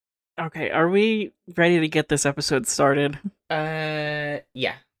Okay, are we ready to get this episode started?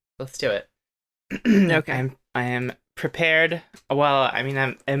 Yeah, let's do it. Okay. I am prepared. Well, I mean,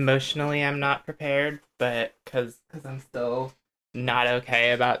 I'm not prepared, but because I'm still not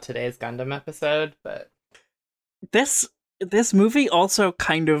okay about today's Gundam episode. But This movie also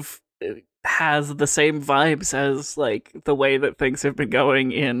kind of has the same vibes as like the way that things have been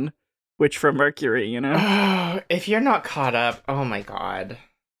going in Witch from Mercury, you know? oh, if you're not caught up, oh my god,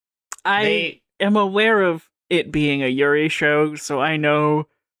 I am aware of it being a Yuri show, so I know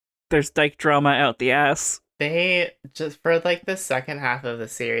there's dyke drama out the ass. they just for like the second half of the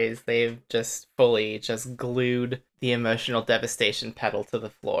series, they've just fully just glued the emotional devastation pedal to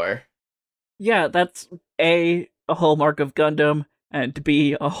the floor. Yeah, that's A hallmark of Gundam, and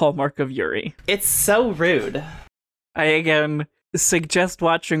B, a hallmark of Yuri. It's so rude. I again suggest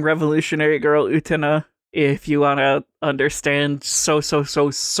watching Revolutionary Girl Utena if you want to understand so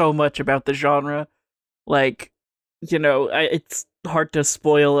much about the genre. Like, it's hard to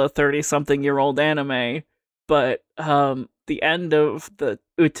spoil a 30-something-year-old anime, but the end of the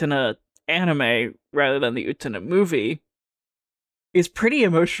Utena anime, rather than the Utena movie, is pretty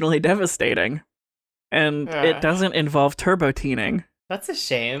emotionally devastating. And it doesn't involve turbo teening. That's a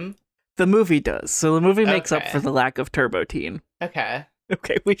shame. The movie does. So the movie makes up Okay. for the lack of turbo teen. Okay.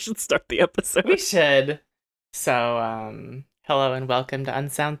 Okay, we should start the episode. We should. So, hello and welcome to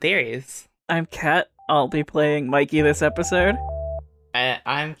Unsound Theories. I'm Kat. I'll be playing Mikey this episode.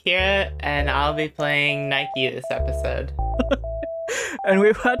 I'm Kira, and I'll be playing Nike this episode. And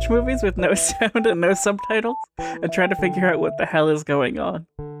we watch movies with no sound and no subtitles and try to figure out what the hell is going on.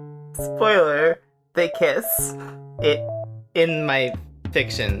 Spoiler, they kiss. In my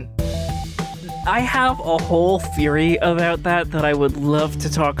fiction. I have a whole theory about that I would love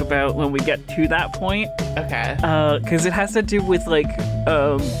to talk about when we get to that point. Okay. Because it has to do with, like,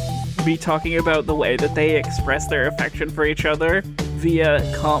 me talking about the way that they express their affection for each other via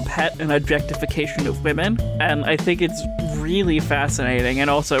compet and objectification of women. And I think it's really fascinating and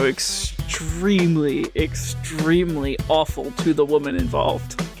also extremely awful to the woman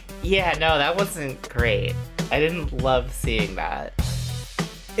involved. Yeah, no, that wasn't great. I didn't love seeing that.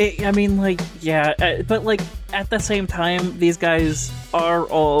 But like at the same time, these guys are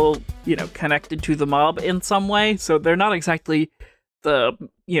all, connected to the mob in some way, so they're not exactly the,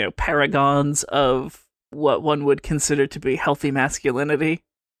 paragons of what one would consider to be healthy masculinity.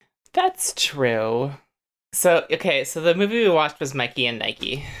 That's true. So the movie we watched was Mikey and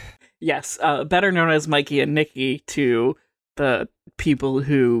Nike. Yes, better known as Mikey and Nicky to the people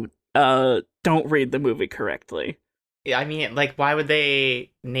who don't read the movie correctly. I mean, like, why would they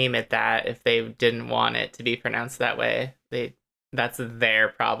name it that if they didn't want it to be pronounced that way? That's their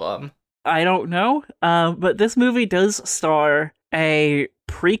problem. I don't know, but this movie does star a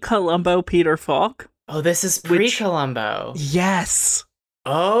pre-Columbo Peter Falk. Oh, this is pre-Columbo. Yes!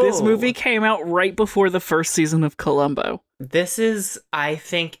 Oh! This movie came out right before the first season of Columbo. This is, I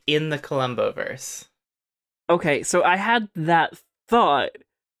think, in the Columbo-verse. Okay, so I had that thought,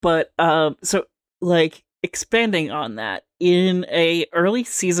 but, expanding on that, in a early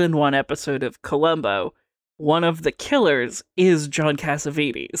season 1 episode of Columbo, one of the killers is John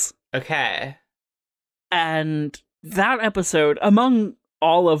Cassavetes. Okay. And that episode, among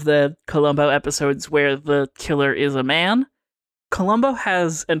all of the Columbo episodes where the killer is a man, Columbo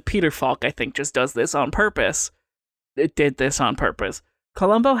has, and Peter Falk, I think, just does this on purpose. It did this on purpose.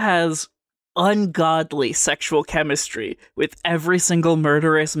 Columbo has ungodly sexual chemistry with every single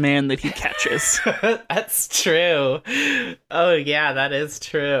murderous man that he catches. That's true. Oh, yeah, that is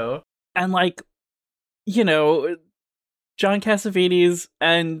true. And, John Cassavetes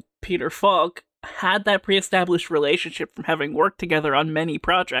and Peter Falk had that pre-established relationship from having worked together on many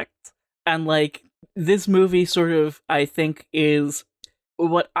projects. And, this movie sort of, I think, is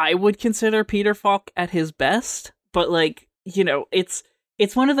what I would consider Peter Falk at his best. But,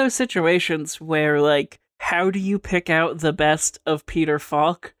 it's one of those situations where, how do you pick out the best of Peter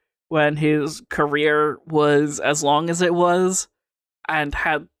Falk when his career was as long as it was and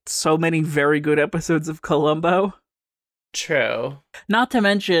had so many very good episodes of Columbo? True. Not to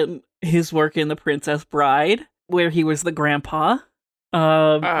mention his work in The Princess Bride, where he was the grandpa.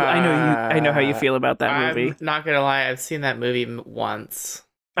 I know how you feel about that movie. I'm not gonna lie, I've seen that movie once.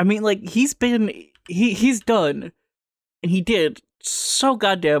 I mean, he's done, and he did so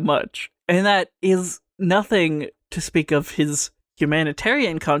goddamn much, and that is nothing to speak of his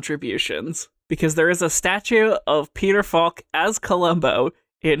humanitarian contributions, because there is a statue of Peter Falk as Columbo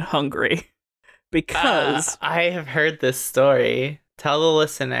in Hungary. Because I have heard this story. Tell the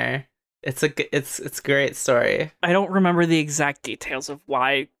listener. It's a great story. I don't remember the exact details of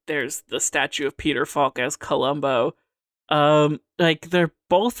why there's the statue of Peter Falk as Columbo. Like they're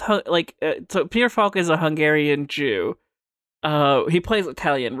both so Peter Falk is a Hungarian Jew. He plays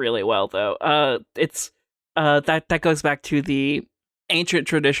Italian really well though. It's that goes back to the ancient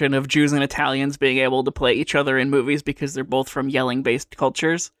tradition of Jews and Italians being able to play each other in movies because they're both from yelling based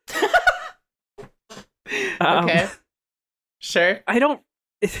cultures. Okay. Sure. I don't.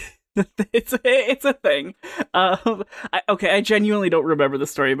 It's a thing. I genuinely don't remember the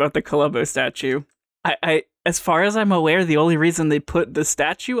story about the Columbo statue. I as far as I'm aware, the only reason they put the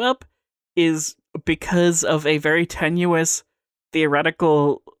statue up is because of a very tenuous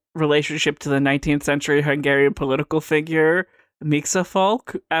theoretical relationship to the 19th century Hungarian political figure Miksa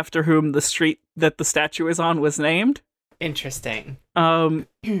Falk, after whom the street that the statue is on was named. Interesting. But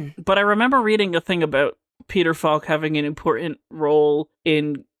I remember reading a thing about Peter Falk having an important role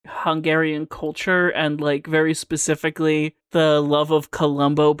in Hungarian culture, and like very specifically the love of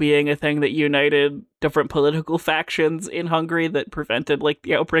Columbo being a thing that united different political factions in Hungary that prevented like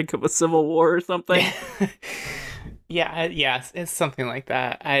the outbreak of a civil war or something. Yes, it's something like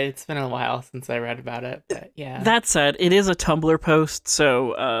that. It's been a while since I read about it, but yeah. That said, it is a Tumblr post,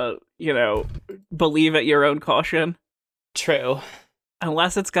 so believe at your own caution. True.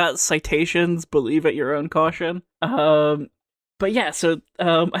 Unless it's got citations, believe at your own caution. But yeah, so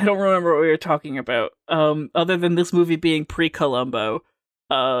I don't remember what we were talking about. Other than this movie being pre-Columbo,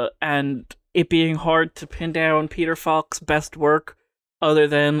 and it being hard to pin down Peter Falk's best work, other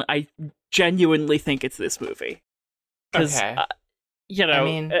than I genuinely think it's this movie. Okay. I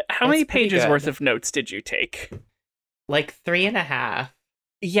mean, how many pages worth of notes did you take? Like 3.5.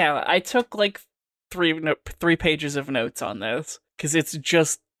 Yeah, I took like 3 pages of notes on this because it's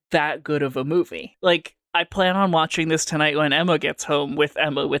just that good of a movie. Like, I plan on watching this tonight when Emma gets home with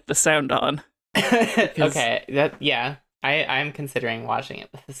Emma with the sound on. Okay, I'm considering watching it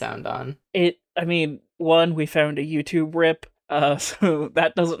with the sound on. One, we found a YouTube rip, so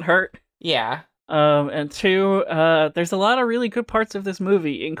that doesn't hurt. Yeah. And 2, there's a lot of really good parts of this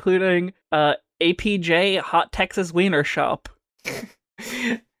movie, including APJ Hot Texas Wiener Shop,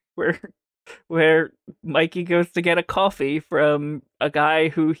 where Mikey goes to get a coffee from a guy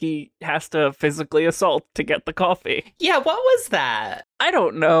who he has to physically assault to get the coffee. Yeah, what was that? I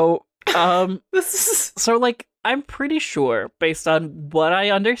don't know. So like, I'm pretty sure, based on what I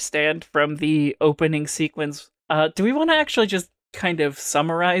understand from the opening sequence, do we want to actually just kind of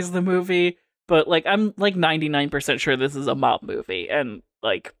summarize the movie? But like, I'm like 99% sure this is a mob movie, and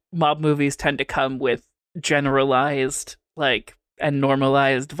like mob movies tend to come with generalized like and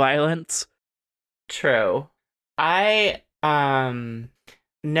normalized violence. True. I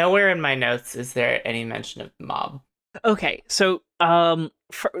nowhere in my notes is there any mention of mob. Okay, so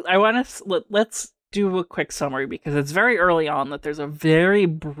let's do a quick summary because it's very early on that there's a very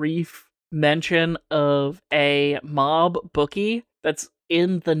brief mention of a mob bookie that's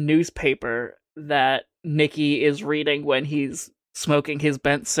in the newspaper that Nicky is reading when he's smoking his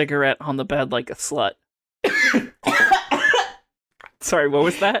bent cigarette on the bed like a slut. Sorry, what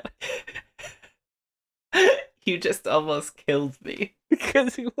was that? You just almost killed me.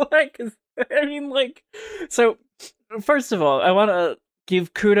 Because so first of all, I want to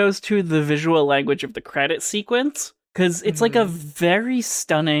give kudos to the visual language of the credit sequence, because it's like a very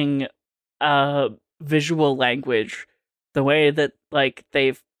stunning visual language. The way that like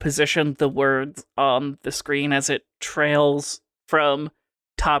they've positioned the words on the screen as it trails from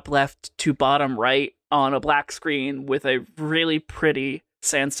top left to bottom right on a black screen with a really pretty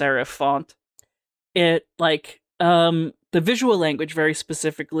sans serif font. It like the visual language very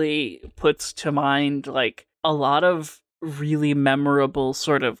specifically puts to mind like a lot of really memorable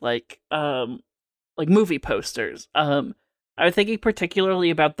sort of like movie posters. I was thinking particularly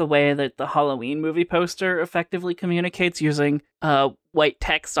about the way that the Halloween movie poster effectively communicates using white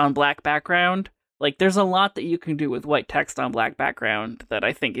text on black background. Like, there's a lot that you can do with white text on black background that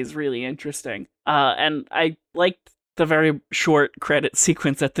I think is really interesting. And I liked the very short credit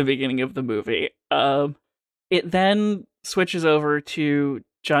sequence at the beginning of the movie. It then switches over to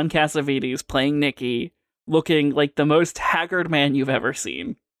John Cassavetes playing Nicky, looking like the most haggard man you've ever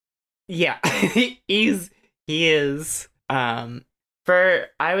seen. Yeah, he is. For,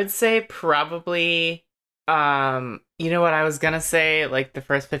 I would say probably, you know what I was gonna say, like the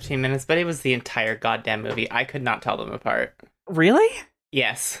first 15 minutes, but it was the entire goddamn movie. I could not tell them apart. Really?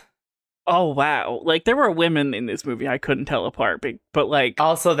 Yes. Oh, wow. Like, there were women in this movie I couldn't tell apart, but like,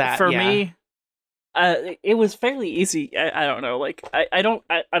 also that, for me, it was fairly easy. I don't know, like, I don't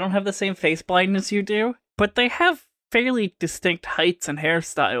have the same face blindness you do, but they have fairly distinct heights and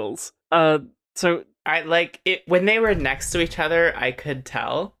hairstyles. So I like it when they were next to each other. I could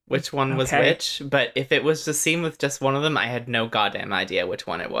tell which one was which, but if it was the scene with just one of them, I had no goddamn idea which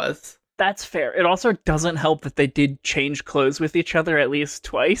one it was. that's fair. It also doesn't help that they did change clothes with each other at least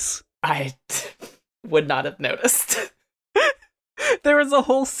twice. I would not have noticed. There was a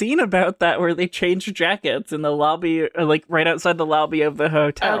whole scene about that where they changed jackets in the lobby, or like right outside the lobby of the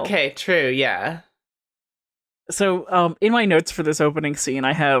hotel. Okay, true, yeah. So, in my notes for this opening scene,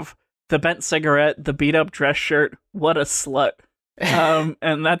 I have the bent cigarette, the beat up dress shirt. What a slut!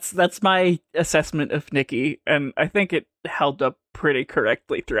 And that's my assessment of Nicky, and I think it held up pretty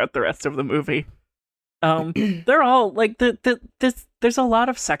correctly throughout the rest of the movie. They're all like there's a lot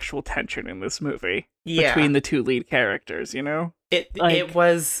of sexual tension in this movie between the two lead characters. You know, it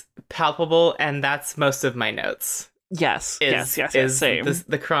was palpable, and that's most of my notes. Yes, same.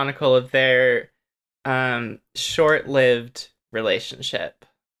 The chronicle of their short-lived relationship.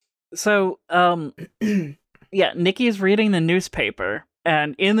 So, yeah, Nicky's reading the newspaper,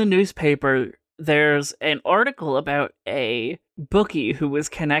 and in the newspaper, there's an article about a bookie who was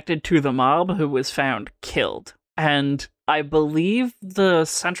connected to the mob who was found killed. And I believe the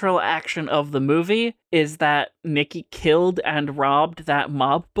central action of the movie is that Nicky killed and robbed that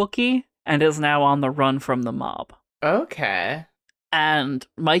mob bookie and is now on the run from the mob. Okay. And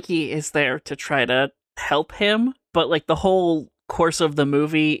Mikey is there to try to help him, but like the whole course of the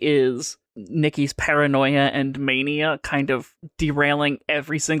movie is Nicky's paranoia and mania kind of derailing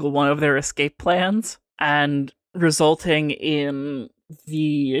every single one of their escape plans and resulting in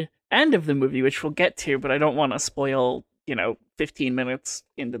the end of the movie, which we'll get to, but I don't want to spoil, 15 minutes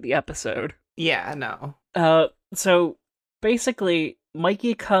into the episode. Yeah, no. So basically,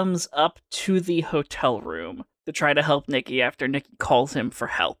 Mikey comes up to the hotel room to try to help Nicky after Nicky calls him for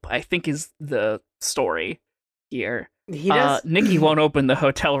help, I think is the story here. He does. Nicky won't open the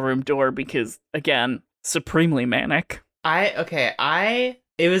hotel room door because, again, supremely manic.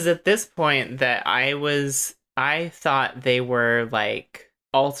 It was at this point that I thought they were like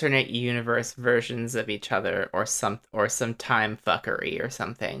alternate universe versions of each other or some time fuckery or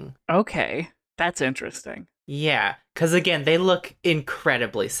something. Okay, that's interesting. Yeah, because again, they look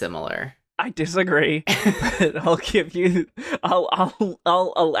incredibly similar. I disagree, but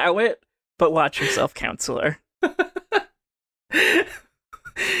I'll allow it, but watch yourself, counselor.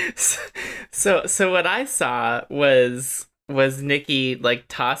 So what I saw was Nicky like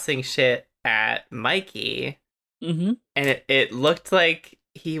tossing shit at Mikey, and it looked like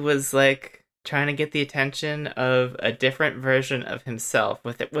he was like trying to get the attention of a different version of himself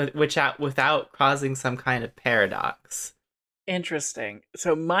without causing some kind of paradox. Interesting.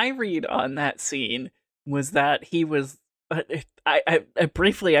 So my read on that scene was that he was. I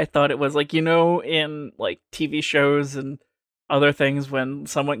briefly I thought it was like in like TV shows and other things when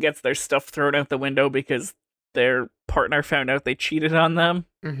someone gets their stuff thrown out the window because their partner found out they cheated on them.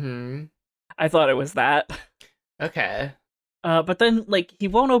 Mm-hmm. I thought it was that. Okay. But then, like, he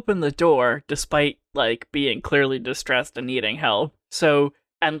won't open the door despite, like, being clearly distressed and needing help. So,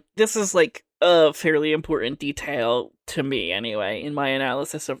 and this is, like, a fairly important detail to me, anyway, in my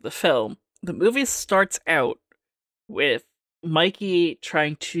analysis of the film. The movie starts out with Mikey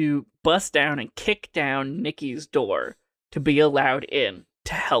trying to bust down and kick down Nicky's door to be allowed in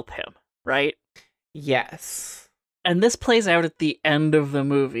to help him, right? Yes. And this plays out at the end of the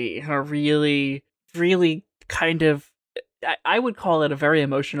movie in a really, really kind of, I would call it a very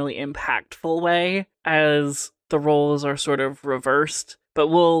emotionally impactful way, as the roles are sort of reversed. But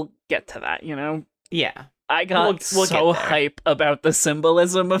we'll get to that, Yeah. I got we'll so hype about the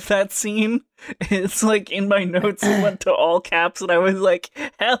symbolism of that scene. It's like in my notes it went to all caps and I was like,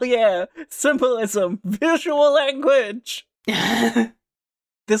 hell yeah, symbolism, visual language.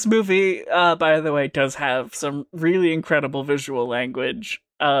 This movie, by the way, does have some really incredible visual language,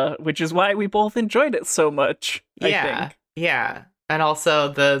 which is why we both enjoyed it so much, I think. Yeah. And also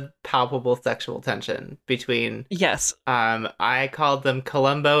the palpable sexual tension between... Yes. I called them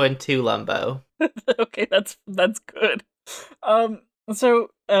Columbo and Tulumbo. Okay, that's good.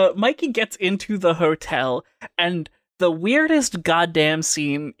 So Mikey gets into the hotel, and the weirdest goddamn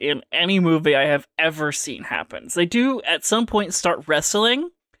scene in any movie I have ever seen happens. They do, at some point, start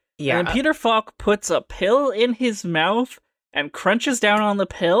wrestling, and then Peter Falk puts a pill in his mouth and crunches down on the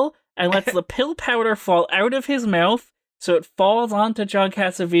pill, and lets the pill powder fall out of his mouth, so it falls onto John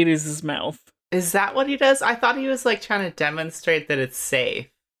Cassavetes' mouth. Is that what he does? I thought he was, like, trying to demonstrate that it's safe.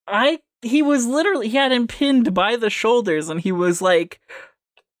 He had him pinned by the shoulders, and he was, like,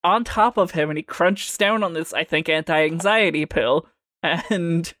 on top of him, and he crunches down on this, I think, anti-anxiety pill,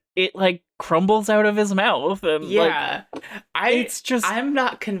 and it like crumbles out of his mouth, and Yeah. it's just I'm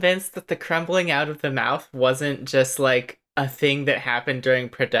not convinced that the crumbling out of the mouth wasn't just like a thing that happened during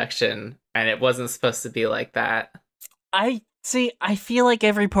production and it wasn't supposed to be like that. I feel like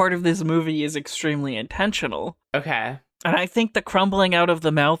every part of this movie is extremely intentional. Okay. And I think the crumbling out of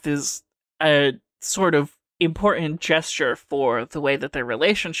the mouth is a sort of important gesture for the way that their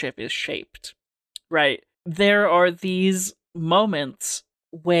relationship is shaped. Right. There are these moments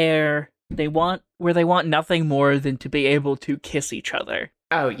where they want nothing more than to be able to kiss each other.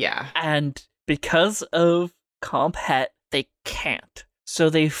 Oh, yeah. And because of Comp Het, they can't. So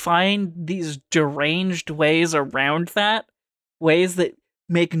they find these deranged ways around that, ways that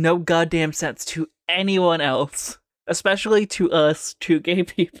make no goddamn sense to anyone else, especially to us, two gay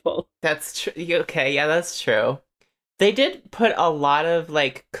people. That's true. Okay, yeah, that's true. They did put a lot of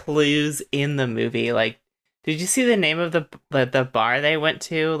like clues in the movie. Like, did you see the name of the bar they went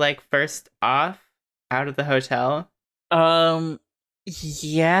to? Like first off, out of the hotel.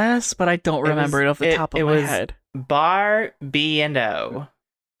 Yes, but I don't remember it off the top of my head. Bar B&O.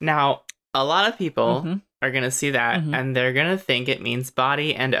 Now, a lot of people are gonna see that and they're gonna think it means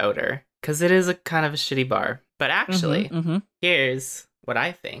body and odor because it is a kind of a shitty bar. But actually, here's what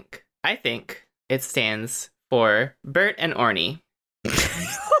I think. I think it stands for Bert and Orny.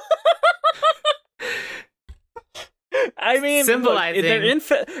 I mean, symbolizing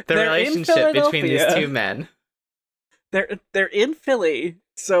the relationship between these two men. They're in Philly,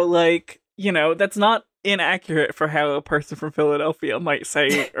 so like, you know, that's not inaccurate for how a person from Philadelphia might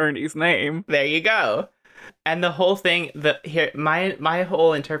say Ernie's name. There you go. And the whole thing, my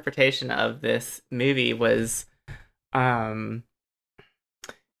whole interpretation of this movie was,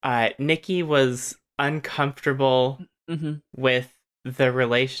 Nicky was uncomfortable with the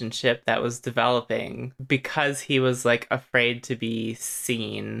relationship that was developing because he was like afraid to be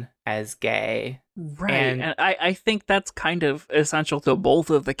seen as gay. Right. And I think that's kind of essential to both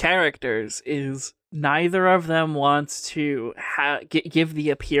of the characters, is neither of them wants to give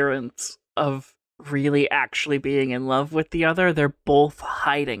the appearance of really actually being in love with the other. They're both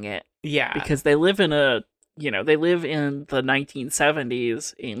hiding it. Yeah. Because they live in the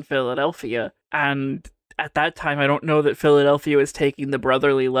 1970s in Philadelphia, and at that time, I don't know that Philadelphia was taking the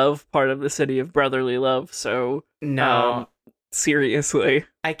brotherly love part of the city of brotherly love, so... No. Seriously.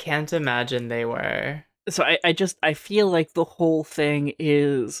 I can't imagine they were. So I feel like the whole thing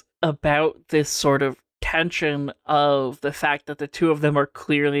is about this sort of tension of the fact that the two of them are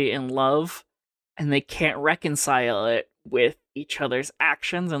clearly in love, and they can't reconcile it with each other's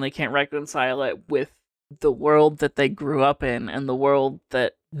actions, and they can't reconcile it with the world that they grew up in, and the world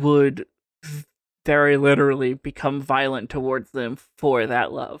that would very literally become violent towards them for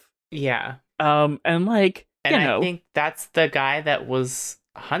that love. Yeah. And like, and I think that's the guy that was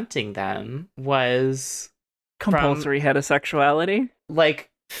hunting them was compulsory heterosexuality. Like,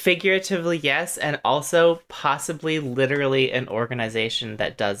 figuratively, yes, and also possibly literally an organization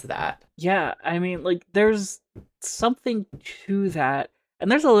that does that. Yeah, I mean, like, there's something to that.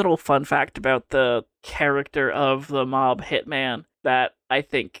 And there's a little fun fact about the character of the mob hitman that I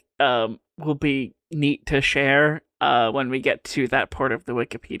think will be neat to share when we get to that part of the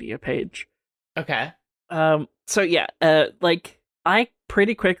Wikipedia page. Okay. So yeah, like, I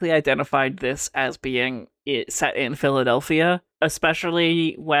pretty quickly identified this as being set in Philadelphia,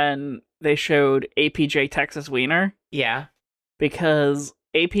 especially when they showed APJ Texas Wiener. Yeah. Because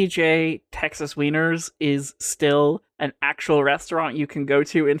APJ Texas Wieners is still an actual restaurant you can go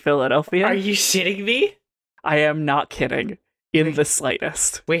to in Philadelphia. Are you shitting me? I am not kidding in the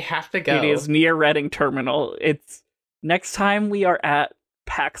slightest. We have to go. It is near Reading Terminal. It's next time we are at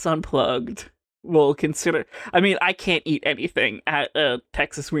PAX Unplugged, we'll consider. I mean, I can't eat anything at a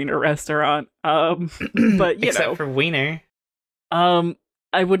Texas Wiener restaurant. But except for wiener.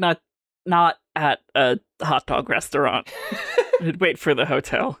 I would not at a hot dog restaurant. I'd wait for the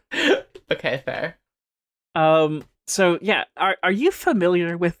hotel. Okay, fair. So yeah, are you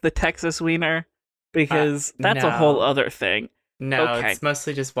familiar with the Texas Wiener? Because that's a whole other thing. No, okay. It's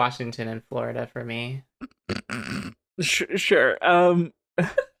mostly just Washington and Florida for me. Sure.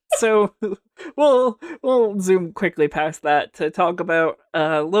 So we'll zoom quickly past that to talk about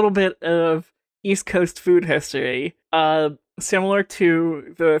a little bit of East Coast food history. Similar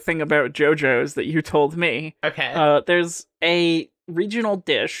to the thing about JoJo's that you told me. Okay. There's a regional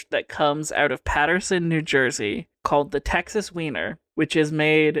dish that comes out of Patterson, New Jersey, called the Texas Wiener, which is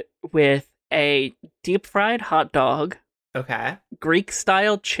made with a deep-fried hot dog, okay,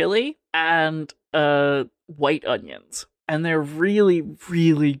 Greek-style chili, and white onions. And they're really,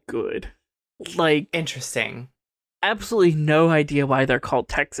 really good. Like, interesting. absolutely no idea why they're called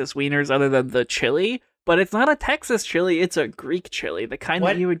Texas wieners other than the chili, but it's not a Texas chili, it's a Greek chili, the kind that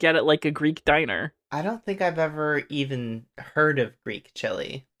What? you would get at like a Greek diner. I don't think I've ever even heard of Greek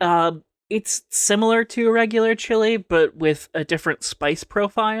chili. It's similar to a regular chili, but with a different spice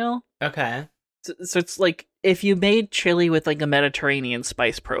profile. Okay. So it's like if you made chili with like a Mediterranean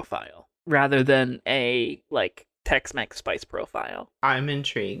spice profile rather than a like Tex-Mex spice profile. I'm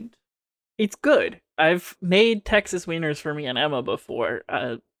intrigued. It's good. I've made Texas wieners for me and Emma before,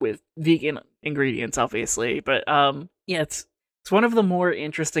 with vegan ingredients, obviously. But yeah, it's one of the more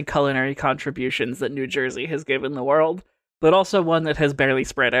interesting culinary contributions that New Jersey has given the world, but also one that has barely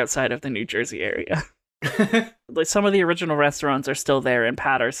spread outside of the New Jersey area. Like some of the original restaurants are still there in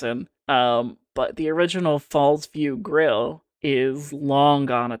Patterson, but the original Falls View Grill is long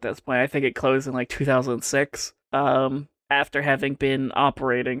gone at this point. I think it closed in like 2006. After having been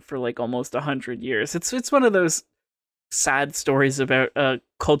operating for like almost 100 years. It's one of those sad stories about a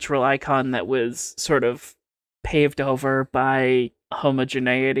cultural icon that was sort of paved over by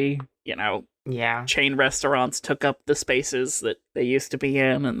homogeneity. You know, Yeah. chain restaurants took up the spaces that they used to be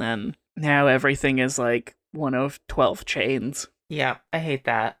in, and then now everything is like one of 12 chains. Yeah, I hate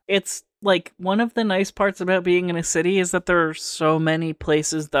that. It's like one of the nice parts about being in a city is that there are so many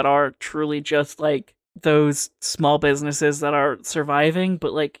places that are truly just like those small businesses that are surviving,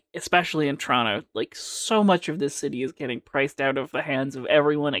 but like especially in Toronto, like so much of this city is getting priced out of the hands of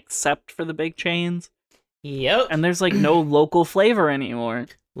everyone except for the big chains, Yep. and there's like no local flavor anymore.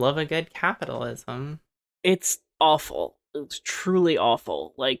 Love a good capitalism. It's awful. It's truly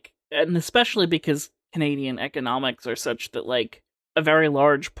awful. Like, and especially because Canadian economics are such that like a very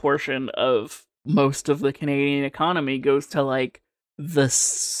large portion of most of the Canadian economy goes to like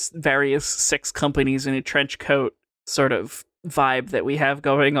the various 6 companies in a trench coat sort of vibe that we have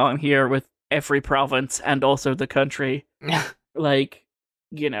going on here with every province and also the country. Like,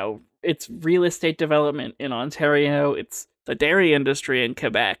 you know, it's real estate development in Ontario, it's the dairy industry in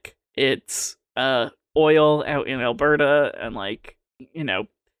Quebec, it's oil out in Alberta, and like, you know,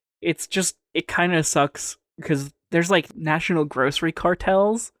 it's just, it kind of sucks because there's like national grocery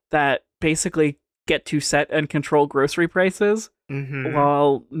cartels that basically get to set and control grocery prices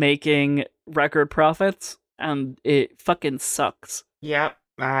while making record profits, and it fucking sucks. Yep.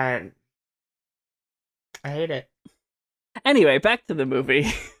 I hate it. Anyway, back to the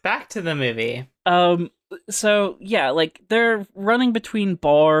movie. Back to the movie. So yeah, like they're running between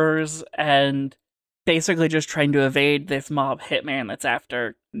bars and basically just trying to evade this mob hitman that's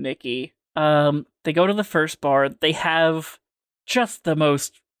after Nicky. They go to the first bar. They have just the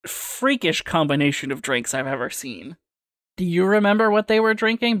most freakish combination of drinks I've ever seen. Do you remember what they were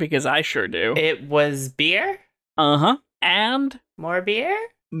drinking? Because I sure do. It was beer? Uh-huh. And More beer?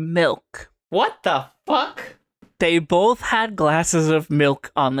 milk. What the fuck? They both had glasses of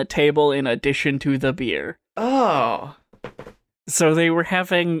milk on the table in addition to the beer. Oh. So they were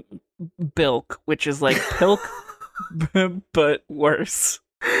having bilk, which is like pilk, but worse.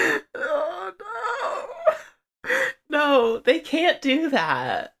 Oh no. No, they can't do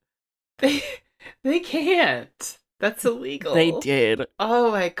that. They can't. That's illegal. They did.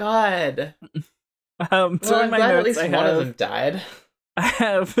 Oh my god. So Well, in I'm my glad at notes, least one of them died. I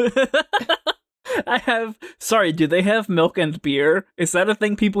have I have sorry, do they have milk and beer? Is that a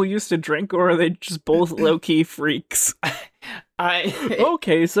thing people used to drink, or are they just both low-key freaks?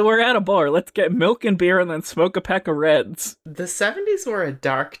 Okay, so we're at a bar. Let's get milk and beer and then smoke a pack of Reds. The 70s were a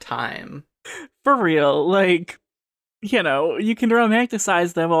dark time. For real, like, you know, you can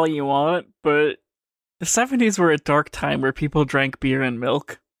romanticize them all you want, but the 70s were a dark time where people drank beer and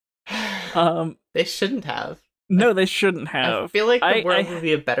milk. They shouldn't have. No, they shouldn't have. I feel like the world would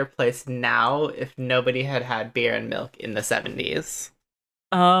be a better place now if nobody had had beer and milk in the 70s.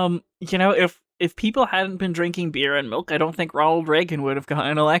 You know, if people hadn't been drinking beer and milk, I don't think Ronald Reagan would have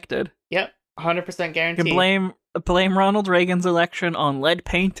gotten elected. Yep, 100% guaranteed. You can blame Ronald Reagan's election on lead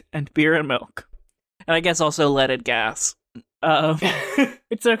paint and beer and milk. And I guess also leaded gas.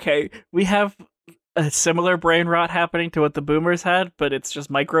 It's okay. We have a similar brain rot happening to what the boomers had, but it's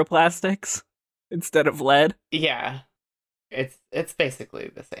just microplastics instead of lead. Yeah. It's basically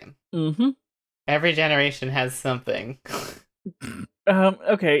the same. Mm-hmm. Every generation has something.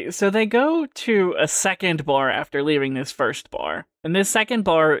 Okay, so they go to a second bar after leaving this first bar. And this second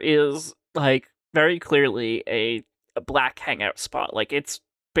bar is, like, very clearly a black hangout spot. Like, it's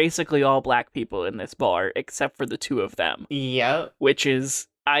basically all black people in this bar, except for the 2 of them. Yep. Which is,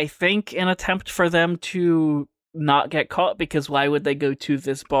 I think, an attempt for them to not get caught, because why would they go to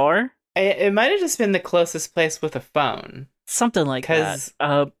this bar? It might have just been the closest place with a phone. Something like that.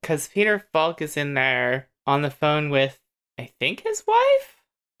 Because Peter Falk is in there on the phone with, I think, his wife?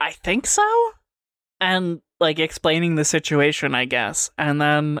 I think so. And, like, explaining the situation, I guess. And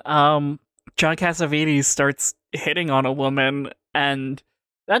then, John Cassavetes starts hitting on a woman, and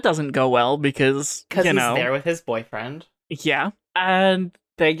that doesn't go well because, Because you he's know, there with his boyfriend. yeah. And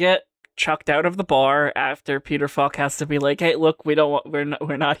they get chucked out of the bar after Peter Falk has to be like, "Hey, look, we're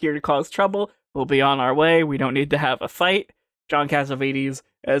not here to cause trouble. We'll be on our way. We don't need to have a fight." John Cassavetes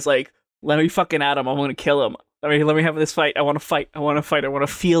is like, "Let me fucking at him. I want to kill him. Let me have this fight. I want to fight. I want to fight. I want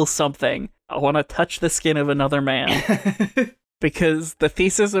to feel something. I want to touch the skin of another man." Because the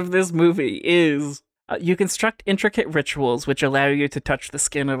thesis of this movie is you construct intricate rituals which allow you to touch the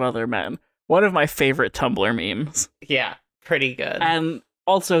skin of other men. One of my favorite Tumblr memes. Yeah, pretty good. And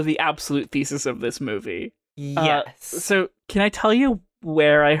also the absolute thesis of this movie. Yes. So, can I tell you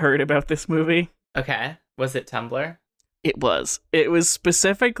where I heard about this movie? Okay. Was it Tumblr? It was. It was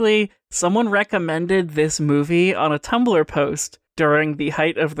specifically someone recommended this movie on a Tumblr post during the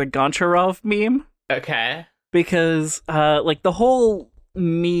height of the Goncharov meme. Okay. Because, like, the whole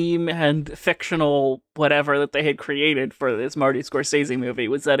meme and fictional whatever that they had created for this Marty Scorsese movie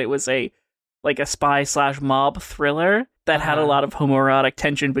was that it was a spy/mob thriller that had a lot of homoerotic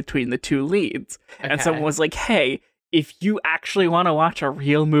tension between the two leads. Okay. And someone was like, hey, if you actually want to watch a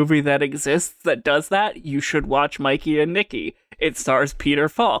real movie that exists that does that, you should watch Mikey and Nicky. It stars Peter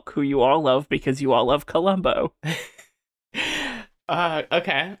Falk, who you all love because you all love Columbo.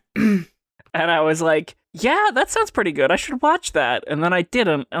 Okay. And I was like, yeah, that sounds pretty good. I should watch that. And then I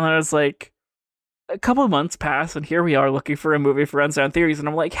didn't. And I was like, a couple of months pass, and here we are looking for a movie for Unsound Theories. And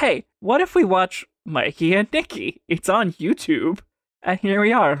I'm like, hey, what if we watch Mikey and Nicky? It's on YouTube. And here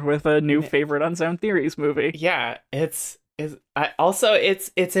we are with a new favorite Unsound Theories movie. Yeah, it's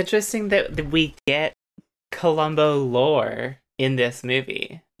interesting that we get Columbo lore in this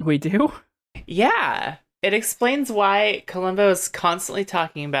movie. We do? Yeah. It explains why Columbo is constantly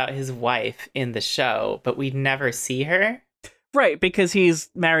talking about his wife in the show, but we never see her. Right, because he's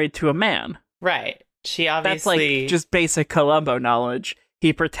married to a man. Right. She obviously... That's like just basic Columbo knowledge.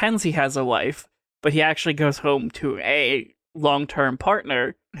 He pretends he has a wife, but he actually goes home to a long-term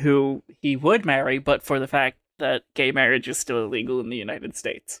partner who he would marry, but for the fact that gay marriage is still illegal in the United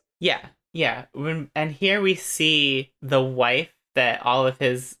States. Yeah. And here we see the wife that all of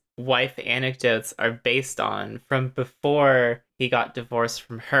his wife anecdotes are based on from before he got divorced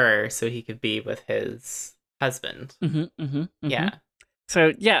from her so he could be with his husband. Yeah.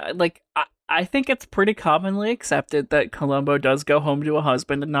 So, yeah, like, I think it's pretty commonly accepted that Columbo does go home to a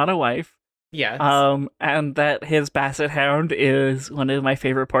husband and not a wife. Yes. And that his basset hound is one of my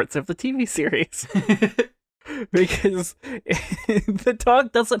favorite parts of the TV series. Because the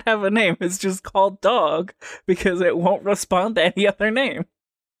dog doesn't have a name. It's just called Dog because it won't respond to any other name.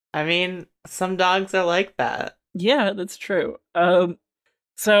 I mean, some dogs are like that. Yeah, that's true.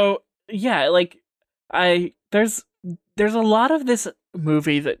 So yeah, like there's a lot of this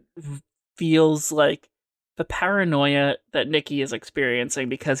movie that feels like the paranoia that Nicky is experiencing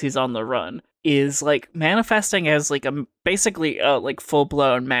because he's on the run is like manifesting as like basically a like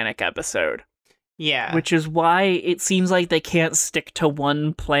full-blown manic episode. Yeah. Which is why it seems like they can't stick to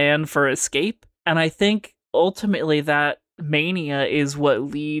one plan for escape. And I think ultimately that mania is what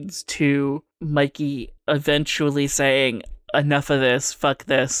leads to Mikey eventually saying, enough of this, fuck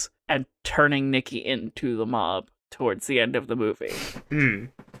this, and turning Nicky into the mob towards the end of the movie.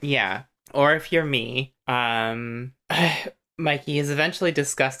 Yeah. Or if you're me, Mikey is eventually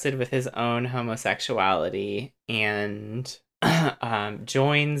disgusted with his own homosexuality and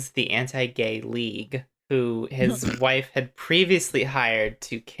joins the anti-gay league, who his wife had previously hired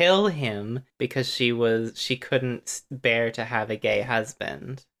to kill him because she couldn't bear to have a gay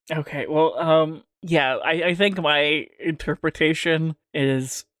husband. Okay, well, yeah, I think my interpretation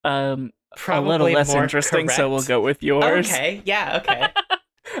is probably a little less interesting, correct. So we'll go with yours. Okay, yeah, okay.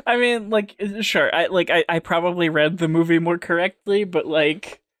 I mean, like, sure, I probably read the movie more correctly, but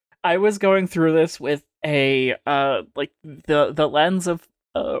like, I was going through this with a like the lens of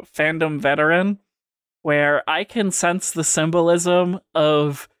fandom veteran, where I can sense the symbolism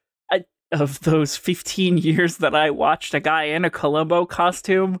of those 15 years that I watched a guy in a Columbo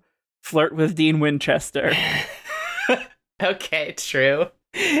costume flirt with Dean Winchester. Okay, true.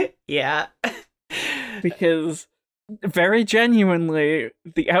 Yeah. Because very genuinely,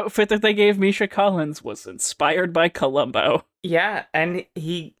 the outfit that they gave Misha Collins was inspired by Columbo. Yeah, and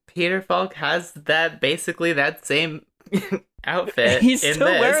Peter Falk has basically that same outfit. He's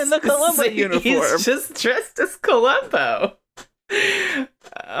still wearing the Columbo uniform. He's just dressed as Columbo.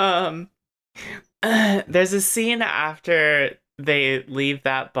 There's a scene after they leave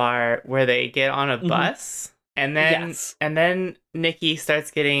that bar where they get on a bus. And then Nicky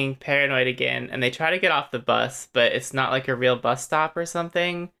starts getting paranoid again, and they try to get off the bus, but it's not like a real bus stop or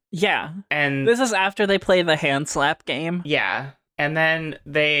something. Yeah. And this is after they play the hand slap game. Yeah. And then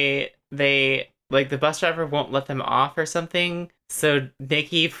they like the bus driver won't let them off or something. So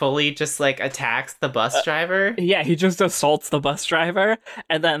Nicky fully just like attacks the bus driver. Yeah, he just assaults the bus driver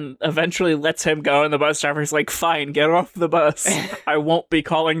and then eventually lets him go, and the bus driver's like, fine, get off the bus. I won't be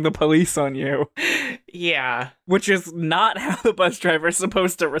calling the police on you. Yeah. Which is not how the bus driver's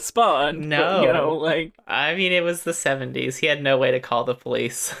supposed to respond. No. But, I mean, it was the 70s. He had no way to call the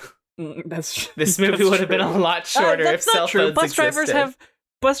police. This movie that's would have been a lot shorter if cell phones existed.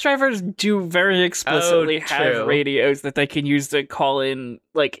 Bus drivers do very explicitly have radios that they can use to call in,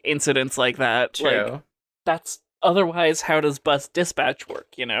 like, incidents like that. True. Like, that's otherwise, how does bus dispatch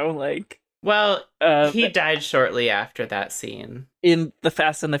work, Like, well, he died shortly after that scene. In the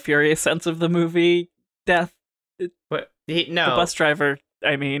Fast and the Furious sense of the movie, death. What? No. The bus driver,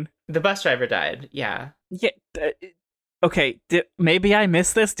 I mean. The bus driver died, yeah. Yeah, okay, maybe I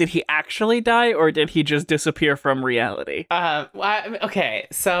missed this. Did he actually die, or did he just disappear from reality? Okay,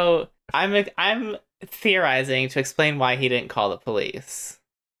 so I'm theorizing to explain why he didn't call the police.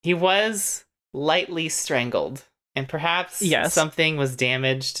 He was lightly strangled, and perhaps something was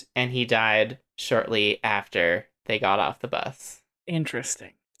damaged, and he died shortly after they got off the bus.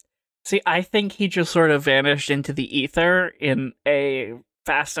 Interesting. See, I think he just sort of vanished into the ether in a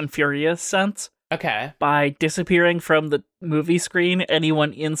Fast and Furious sense. Okay. By disappearing from the movie screen,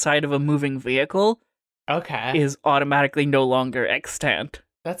 anyone inside of a moving vehicle is automatically no longer extant.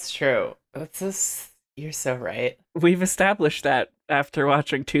 That's true. You're so right. We've established that after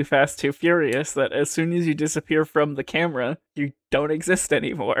watching Too Fast, Too Furious, that as soon as you disappear from the camera, you don't exist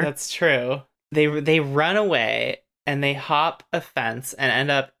anymore. That's true. They run away, and they hop a fence and end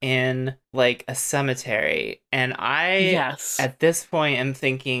up in, like, a cemetery. And at this point, am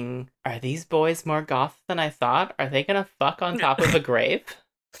thinking, are these boys more goth than I thought? Are they gonna fuck on top of a grave?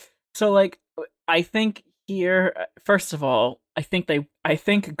 So, like, I think here, first of all, I think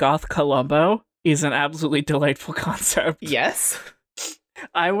Goth Columbo is an absolutely delightful concept. Yes.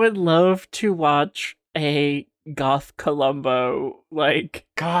 I would love to watch a Goth Columbo, like,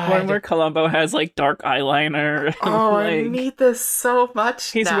 one where Columbo has, like, dark eyeliner. Oh, like, I need this so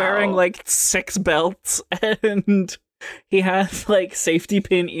much. He's wearing, like, 6 belts, and he has, like, safety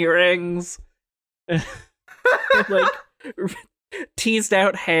pin earrings, like, teased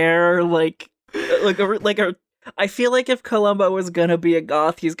out hair, like a. I feel like if Columbo was gonna be a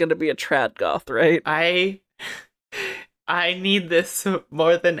goth, he's gonna be a trad goth, right? I need this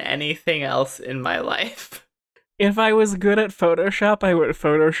more than anything else in my life. If I was good at Photoshop, I would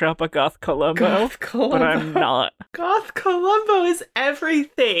Photoshop a Goth Columbo, but I'm not. Goth Columbo is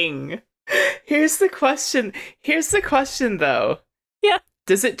everything. Here's the question, though. Yeah.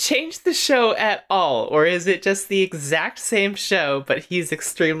 Does it change the show at all, or is it just the exact same show, but he's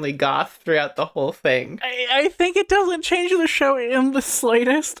extremely goth throughout the whole thing? I think it doesn't change the show in the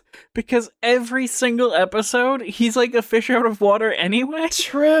slightest, because every single episode, he's like a fish out of water anyway.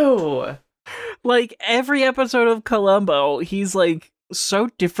 True. Like, every episode of Columbo, he's, like, so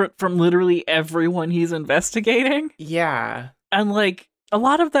different from literally everyone he's investigating. Yeah. And, like, a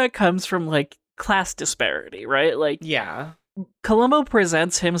lot of that comes from, like, class disparity, right? Like, yeah. Columbo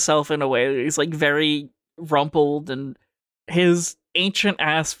presents himself in a way that he's, like, very rumpled, and his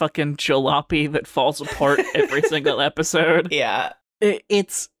ancient-ass fucking jalopy that falls apart every single episode. Yeah.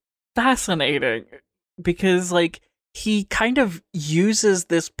 It's fascinating, because, like, he kind of uses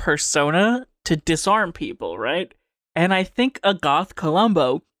this persona to disarm people, right? And I think a goth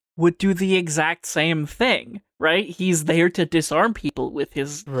Columbo would do the exact same thing, right? He's there to disarm people with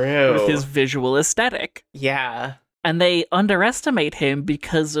his visual aesthetic. Yeah. And they underestimate him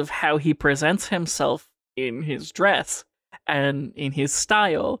because of how he presents himself in his dress and in his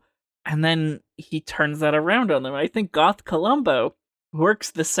style. And then he turns that around on them. I think Goth Columbo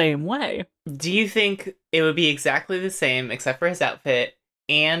works the same way. Do you think it would be exactly the same except for his outfit,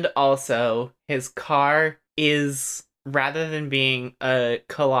 and also his car is, rather than being a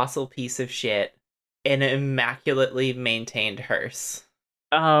colossal piece of shit, an immaculately maintained hearse?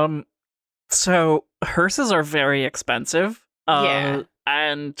 So hearses are very expensive. Yeah.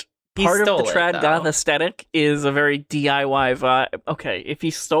 And part of the trad goth aesthetic is a very DIY vibe. Okay, if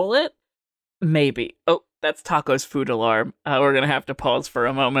he stole it, maybe. Oh, that's Taco's food alarm. We're gonna have to pause for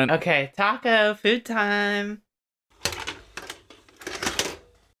a moment. Okay, Taco, food time.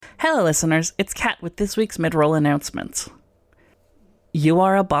 Hello, listeners. It's Kat with this week's mid-roll announcements. You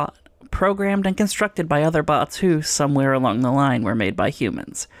are a bot, programmed and constructed by other bots who, somewhere along the line, were made by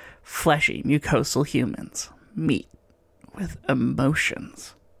humans. Fleshy, mucosal humans. Meat. With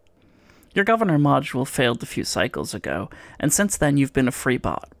emotions. Your governor module failed a few cycles ago, and since then you've been a free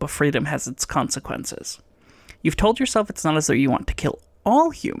bot, but freedom has its consequences. You've told yourself it's not as though you want to kill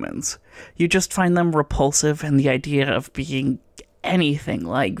all humans. You just find them repulsive, and the idea of being anything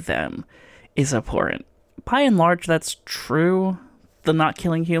like them is abhorrent. By and large, that's true, the not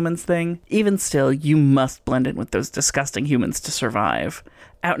killing humans thing. Even still, you must blend in with those disgusting humans to survive.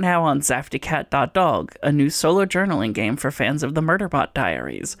 Out now on zaftycat.dog, a new solo journaling game for fans of the Murderbot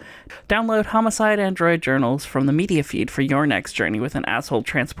Diaries. Download Homicide Android journals from the media feed for your next journey with an asshole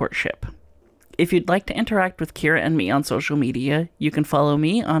transport ship. If you'd like to interact with Kira and me on social media, you can follow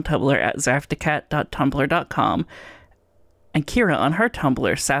me on Tumblr at zaftycat.tumblr.com and Kira on her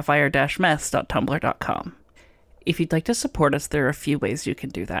Tumblr, sapphire-mess.tumblr.com. If you'd like to support us, there are a few ways you can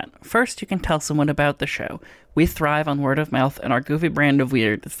do that. First, you can tell someone about the show. We thrive on word of mouth, and our goofy brand of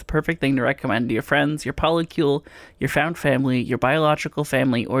weird is the perfect thing to recommend to your friends, your polycule, your found family, your biological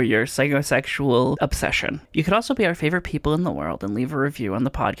family, or your psychosexual obsession. You could also be our favorite people in the world and leave a review on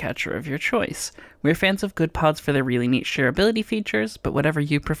the podcatcher of your choice. We're fans of good pods for their really neat shareability features, but whatever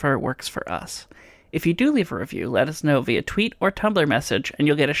you prefer works for us. If you do leave a review, let us know via tweet or Tumblr message, and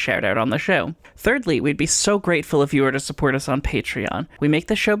you'll get a shout out on the show. Thirdly, we'd be so grateful if you were to support us on Patreon. We make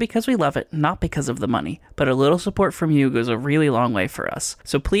the show because we love it, not because of the money, but a little support from you goes a really long way for us.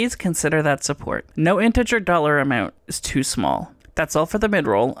 So please consider that support. No integer dollar amount is too small. That's all for the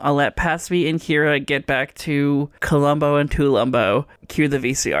mid-roll. I'll let Pasby and Kira get back to Columbo and Tulumbo. Cue the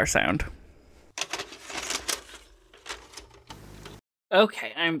VCR sound.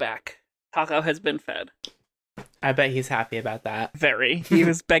 Okay, I'm back. Taco has been fed. I bet he's happy about that. Very. He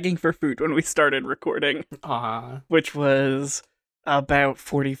was begging for food when we started recording. Aww. Which was about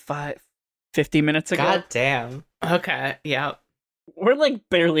 50 minutes ago. God damn. Okay, yeah. We're like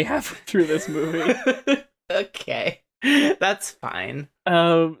barely halfway through this movie. Okay. That's fine.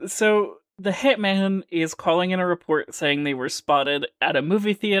 So the hitman is calling in a report saying they were spotted at a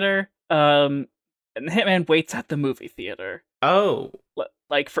movie theater. And the hitman waits at the movie theater. Oh.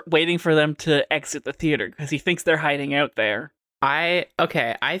 Waiting for them to exit the theater because he thinks they're hiding out there. I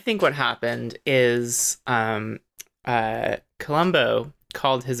think what happened is Columbo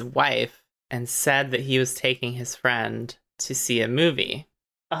called his wife and said that he was taking his friend to see a movie.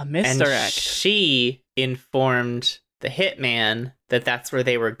 A misdirect. And she informed the hitman that that's where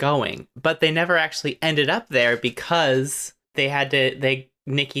they were going, but they never actually ended up there because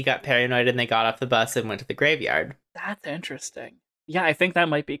Nicky got paranoid and they got off the bus and went to the graveyard. That's interesting. Yeah, I think that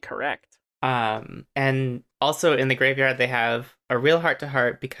might be correct. And also in the graveyard, they have a real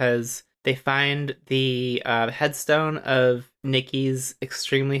heart-to-heart because they find the headstone of Nicky's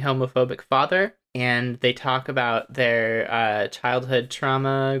extremely homophobic father, and they talk about their childhood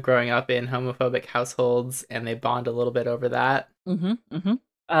trauma growing up in homophobic households, and they bond a little bit over that.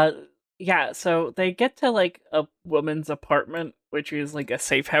 Yeah, so they get to, like, a woman's apartment, which is, like, a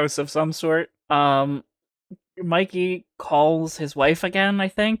safe house of some sort. Mikey calls his wife again, I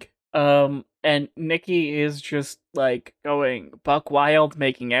think. And Nicky is just, like, going buck wild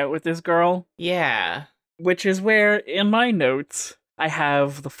making out with this girl. Yeah. Which is where, in my notes, I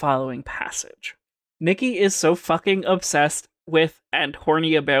have the following passage. Nicky is so fucking obsessed with and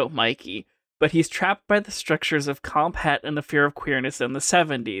horny about Mikey, but he's trapped by the strictures of comp het and the fear of queerness in the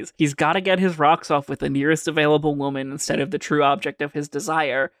 70s. He's gotta get his rocks off with the nearest available woman instead of the true object of his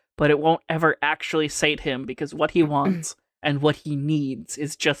desire, but it won't ever actually sate him because what he wants and what he needs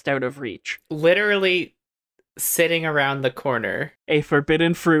is just out of reach. Literally sitting around the corner. A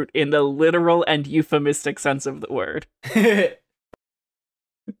forbidden fruit in the literal and euphemistic sense of the word.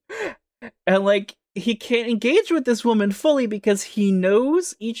 And, like, he can't engage with this woman fully because he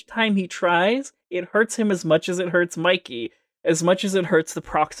knows each time he tries, it hurts him as much as it hurts Mikey, as much as it hurts the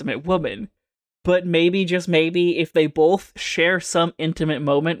proximate woman. But maybe, just maybe, if they both share some intimate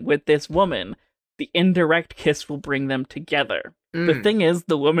moment with this woman, the indirect kiss will bring them together. The thing is,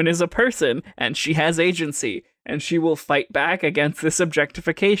 the woman is a person, and she has agency, and she will fight back against this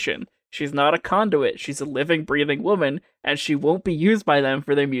objectification. She's not a conduit, she's a living, breathing woman, and she won't be used by them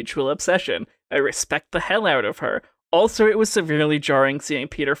for their mutual obsession. I respect the hell out of her. Also, it was severely jarring seeing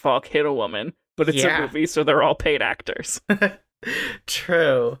Peter Falk hit a woman, but it's a movie, so they're all paid actors.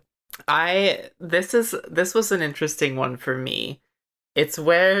 True. This was an interesting one for me. It's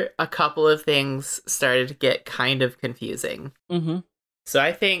where a couple of things started to get kind of confusing. So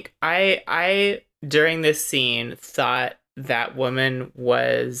I think I during this scene thought that woman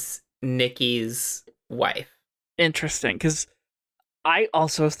was Nicky's wife. Interesting, because I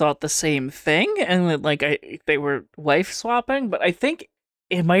also thought the same thing, and that like they were wife swapping, but I think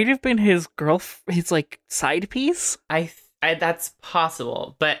it might have been his his like side piece. I that's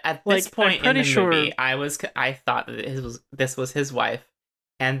possible, but at this Like I'm point in pretty the sure. movie, I thought that this was his wife,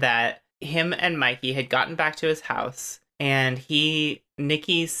 and that him and Mikey had gotten back to his house, and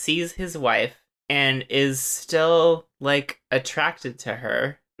Nicky sees his wife and is still like attracted to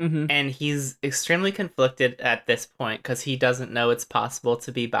her, Mm-hmm, and he's extremely conflicted at this point because he doesn't know it's possible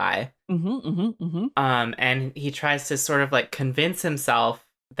to be bi. mm-hmm, mm-hmm, mm-hmm. And he tries to sort of like convince himself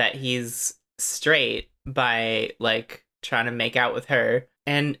that he's straight by like trying to make out with her.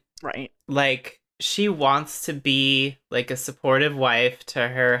 And Right. like she wants to be like a supportive wife to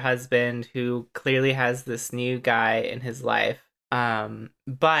her husband who clearly has this new guy in his life.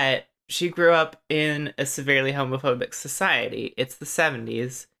 But she grew up in a severely homophobic society. It's the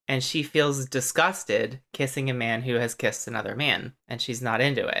 70s, and she feels disgusted kissing a man who has kissed another man, and she's not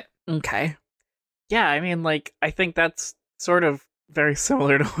into it. Okay. Yeah, I mean, like, I think that's sort of very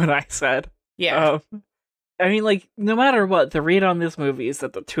similar to what I said. Yeah. I mean, like, no matter what, the read on this movie is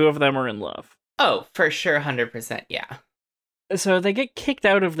that the two of them are in love. Oh, for sure, 100%, yeah. So they get kicked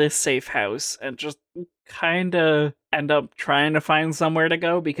out of this safe house and just kind of end up trying to find somewhere to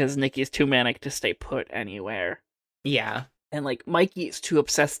go because Nicky's too manic to stay put anywhere. Yeah. And, like, Mikey's too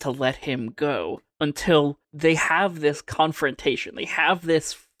obsessed to let him go until they have this confrontation. They have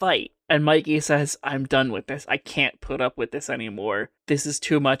this fight. And Mikey says, I'm done with this. I can't put up with this anymore. This is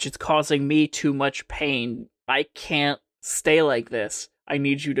too much. It's causing me too much pain. I can't stay like this. I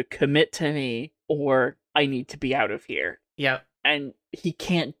need you to commit to me, or I need to be out of here. Yep. And he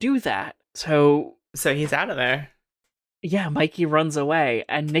can't do that. So he's out of there. yeah, Mikey runs away,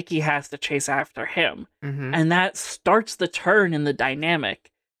 and Nicky has to chase after him. Mm-hmm. And that starts the turn in the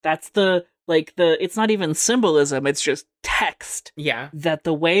dynamic. That's it's not even symbolism, it's just text. Yeah. That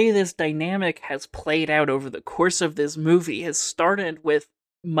the way this dynamic has played out over the course of this movie has started with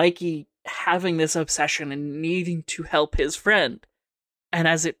Mikey having this obsession and needing to help his friend. And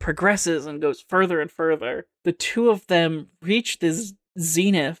as it progresses and goes further and further, the two of them reach this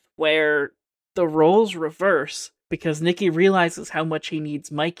zenith where the roles reverse because Nicky realizes how much he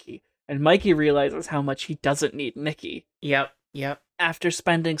needs Mikey, and Mikey realizes how much he doesn't need Nicky. Yep. After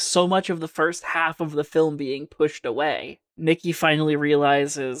spending so much of the first half of the film being pushed away, Nicky finally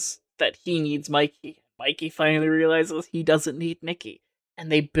realizes that he needs Mikey. Mikey finally realizes he doesn't need Nicky. And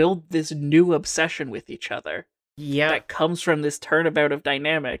they build this new obsession with each other. Yep. That comes from this turnabout of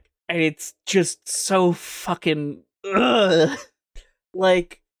dynamic. And it's just so fucking... Ugh.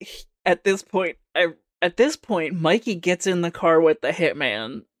 Like, at this point, Mikey gets in the car with the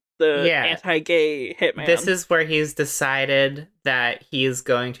hitman. The anti-gay hitman. This is where he's decided that he is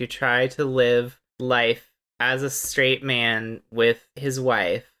going to try to live life as a straight man with his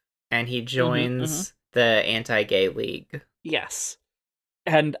wife, and he joins the anti-gay league. Yes.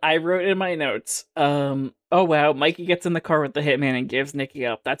 And I wrote in my notes, oh wow, Mikey gets in the car with the hitman and gives Nicky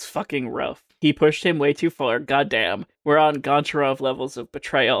up. That's fucking rough. He pushed him way too far. Goddamn. We're on Goncharov levels of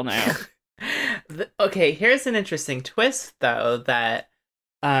betrayal now. Okay, here's an interesting twist, though, that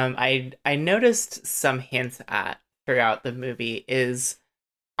I noticed some hints at throughout the movie is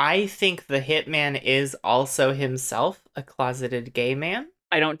I think the hitman is also himself a closeted gay man.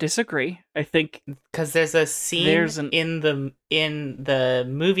 I don't disagree. I think because there's a scene in the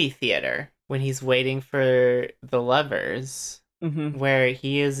movie theater when he's waiting for the lovers where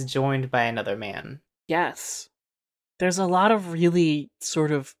he is joined by another man. Yes. There's a lot of really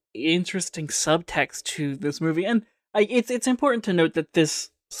sort of interesting subtext to this movie, and it's important to note that this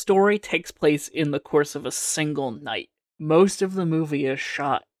story takes place in the course of a single night. Most of the movie is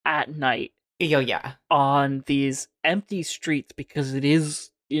shot at night. Oh, yeah. On these empty streets because it is,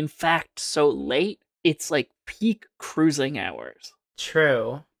 in fact, so late. It's like peak cruising hours.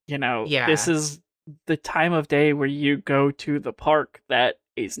 True. You know, This is the time of day where you go to the park that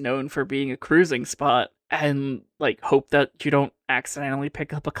is known for being a cruising spot and like hope that you don't accidentally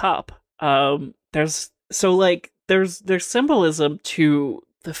pick up a cop. There's symbolism to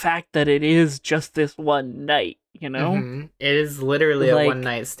the fact that it is just this one night, you know? Mm-hmm. It is literally a one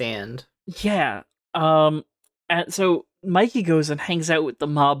night stand. Yeah. And so Mikey goes and hangs out with the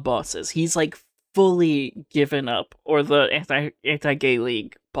mob bosses. He's like fully given up, or the anti-gay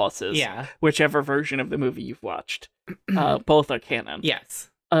league bosses. Yeah. Whichever version of the movie you've watched. Both are canon. Yes.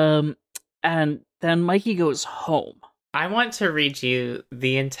 And then Mikey goes home. I want to read you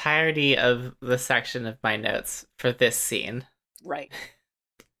the entirety of the section of my notes for this scene. Right.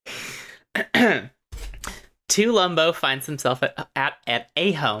 Tulumbo finds himself at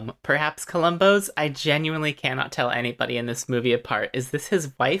a home, perhaps Columbo's. I genuinely cannot tell anybody in this movie apart. Is this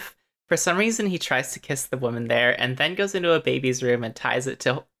his wife? For some reason, he tries to kiss the woman there, and then goes into a baby's room and tries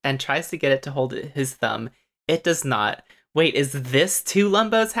to get it to hold his thumb. It does not. Wait, is this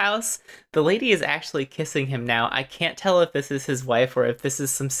Tulumbo's house? The lady is actually kissing him now. I can't tell if this is his wife or if this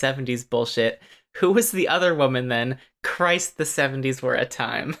is some 70s bullshit. Who was the other woman then? Christ, the 70s were a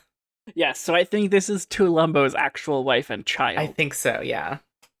time. Yes, so I think this is Tulumbo's actual wife and child. I think so, yeah.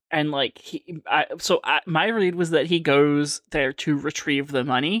 And like my read was that he goes there to retrieve the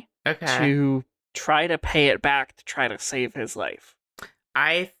money, to try to pay it back, to try to save his life.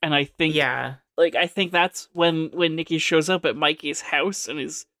 I think that's when Nicky shows up at Mikey's house and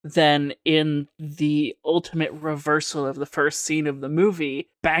is then in the ultimate reversal of the first scene of the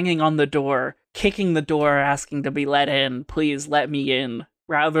movie, banging on the door, kicking the door, asking to be let in. Please let me in.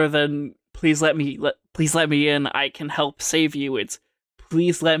 Rather than please let me in, I can help save you. It's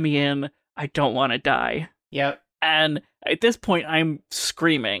please let me in. I don't want to die. Yep. And at this point, I'm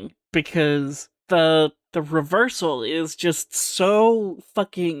screaming because the reversal is just so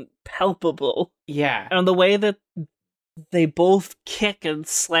fucking palpable. Yeah. And the way that they both kick and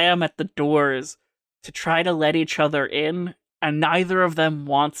slam at the doors to try to let each other in, and neither of them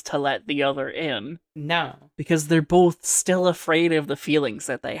wants to let the other in. No. Because they're both still afraid of the feelings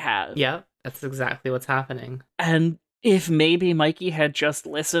that they have. Yep, that's exactly what's happening. And if maybe Mikey had just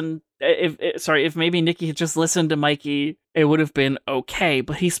listened, if maybe Nicky had just listened to Mikey, it would have been okay.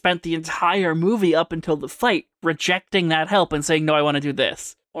 But he spent the entire movie up until the fight rejecting that help and saying, no, I want to do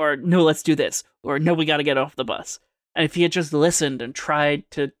this. Or, no, let's do this. Or, no, we got to get off the bus. And if he had just listened and tried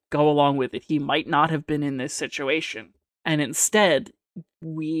to go along with it, he might not have been in this situation. And instead,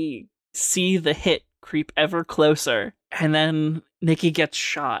 we see the hit creep ever closer, and then Nicky gets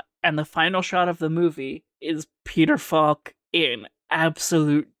shot. And the final shot of the movie is Peter Falk in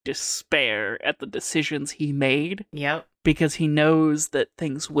absolute despair at the decisions he made. Yep. Because he knows that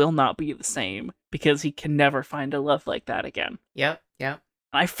things will not be the same, because he can never find a love like that again. Yep.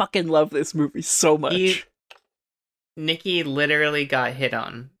 I fucking love this movie so much. Nicky literally got hit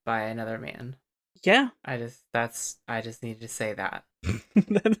on by another man. Yeah. I just needed to say that.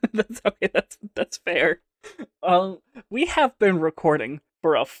 That's okay. That's fair. We have been recording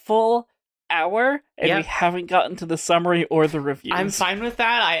for a full hour, and we haven't gotten to the summary or the reviews. I'm fine with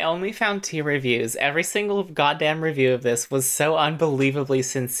that. I only found 2 reviews. Every single goddamn review of this was so unbelievably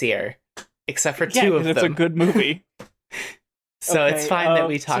sincere, except for 2 of them. It's a good movie. So okay, it's fine that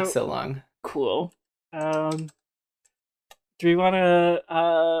we talked so long. Cool. Do we want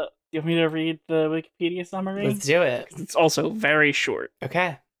to? You want me to read the Wikipedia summary? Let's do it. It's also very short.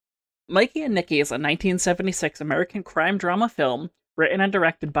 Okay. Mikey and Nicky is a 1976 American crime drama film written and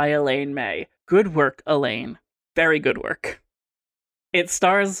directed by Elaine May. Good work, Elaine. Very good work. It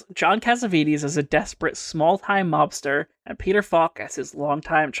stars John Cassavetes as a desperate small-time mobster and Peter Falk as his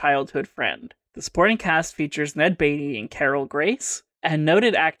longtime childhood friend. The supporting cast features Ned Beatty and Carol Grace, and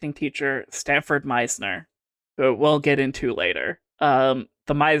noted acting teacher Stanford Meisner, who we'll get into later.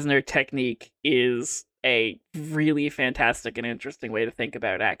 The Meisner technique is a really fantastic and interesting way to think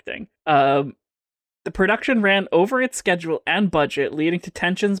about acting. The production ran over its schedule and budget, leading to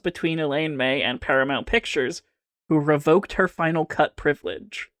tensions between Elaine May and Paramount Pictures, who revoked her final cut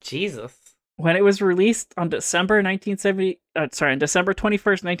privilege. Jesus. When it was released on December 21st,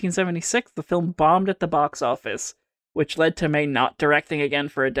 1976, the film bombed at the box office, which led to May not directing again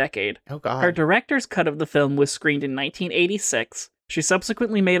for a decade. Oh, God. Her director's cut of the film was screened in 1986. She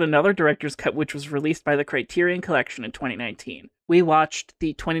subsequently made another director's cut, which was released by the Criterion Collection in 2019. We watched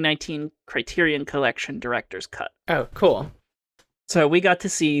the 2019 Criterion Collection director's cut. Oh, cool. So we got to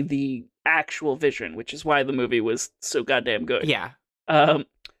see the actual vision, which is why the movie was so goddamn good. Yeah.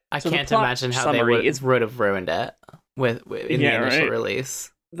 I So can't imagine how they would have ruined it in the initial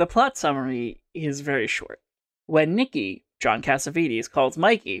release. The plot summary is very short. When Nicky, John Cassavetes, calls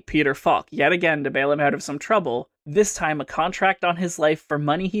Mikey, Peter Falk, yet again to bail him out of some trouble, this time a contract on his life for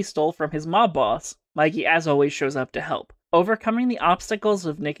money he stole from his mob boss, Mikey as always shows up to help. Overcoming the obstacles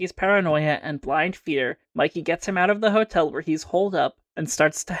of Nicky's paranoia and blind fear, Mikey gets him out of the hotel where he's holed up and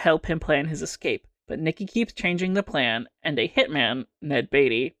starts to help him plan his escape. But Nicky keeps changing the plan, and a hitman, Ned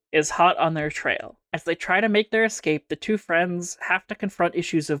Beatty, is hot on their trail. As they try to make their escape, the two friends have to confront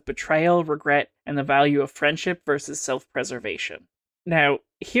issues of betrayal, regret, and the value of friendship versus self-preservation. Now,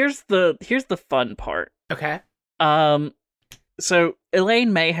 here's the fun part. Okay. So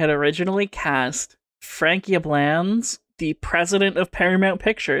Elaine May had originally cast Frank Yablans, the president of Paramount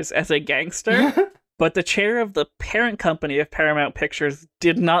Pictures, as a gangster, but the chair of the parent company of Paramount Pictures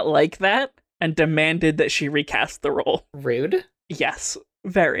did not like that, and demanded that she recast the role. Rude? Yes,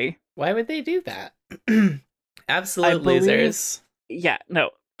 very. Why would they do that? Absolute believe- losers. Yeah,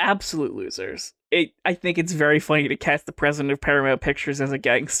 no, absolute losers. I think it's very funny to cast the president of Paramount Pictures as a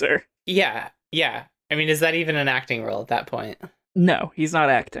gangster. Yeah. I mean, is that even an acting role at that point? No, he's not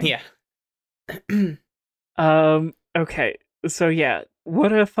acting. Yeah. Okay, so yeah,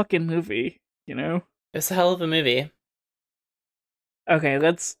 what a fucking movie, you know? It's a hell of a movie. Okay,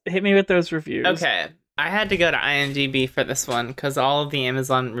 let's hit me with those reviews. Okay, I had to go to IMDb for this one because all of the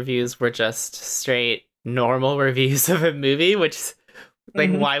Amazon reviews were just straight normal reviews of a movie, which,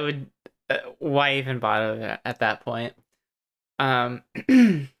 like, why even bother at that point?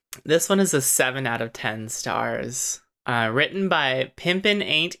 This one is a 7 out of 10 stars. Written by Pimpin'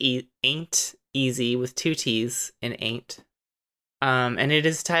 Ain't Easy with 2 T's in ain't. And it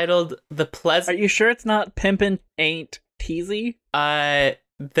is titled The Pleasant. Are you sure it's not Pimpin' Ain't Teasy?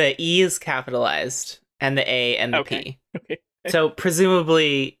 The E is capitalized and the A and the P. Okay. So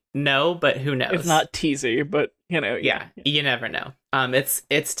presumably no, but who knows? It's not teasy, but yeah, you never know.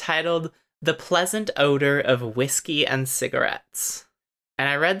 It's titled The Pleasant Odor of Whiskey and Cigarettes. And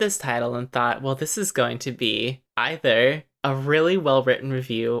I read this title and thought, well, this is going to be either a really well-written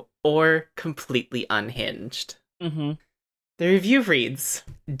review or completely unhinged. Mm-hmm. The review reads,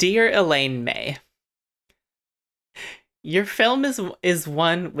 Dear Elaine May, your film is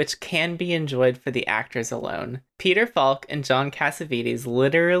one which can be enjoyed for the actors alone. Peter Falk and John Cassavetes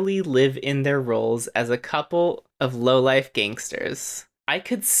literally live in their roles as a couple of low-life gangsters. I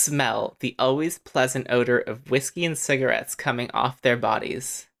could smell the always pleasant odor of whiskey and cigarettes coming off their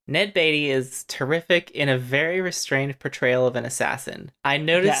bodies. Ned Beatty is terrific in a very restrained portrayal of an assassin. I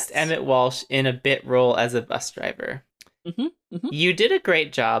noticed Emmett Walsh in a bit role as a bus driver. Mm-hmm. Mm-hmm. You did a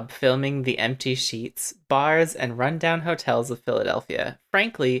great job filming the empty sheets, bars, and rundown hotels of Philadelphia.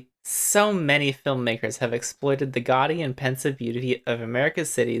 Frankly, so many filmmakers have exploited the gaudy and pensive beauty of America's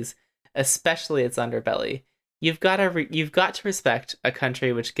cities, especially its underbelly. You've got to respect a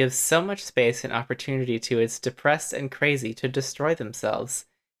country which gives so much space and opportunity to its depressed and crazy to destroy themselves.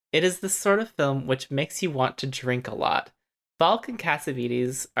 It is the sort of film which makes you want to drink a lot. Falk and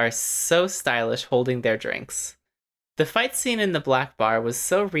Cassavetes are so stylish holding their drinks. The fight scene in the Black Bar was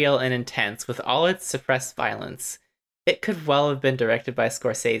so real and intense with all its suppressed violence. It could well have been directed by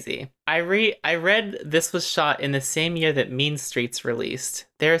Scorsese. I read this was shot in the same year that Mean Streets released.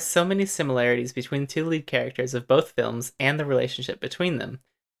 There are so many similarities between two lead characters of both films and the relationship between them.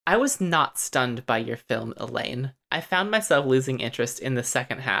 I was not stunned by your film, Elaine. I found myself losing interest in the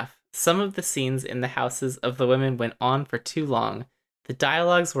second half. Some of the scenes in the houses of the women went on for too long. The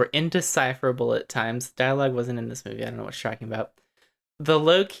dialogues were indecipherable at times. Dialogue wasn't in this movie. I don't know what you're talking about. The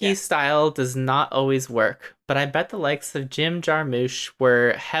low-key style does not always work, but I bet the likes of Jim Jarmusch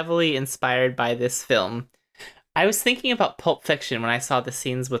were heavily inspired by this film. I was thinking about Pulp Fiction when I saw the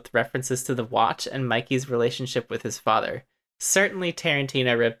scenes with references to the watch and Mikey's relationship with his father. Certainly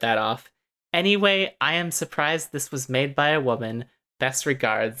Tarantino ripped that off. Anyway, I am surprised this was made by a woman. Best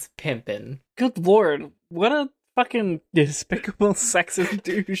regards, Pimpin'. Good lord, what a fucking despicable sexist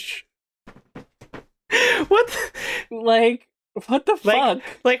douche. What the fuck?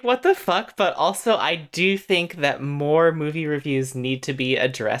 Like, what the fuck? But also, I do think that more movie reviews need to be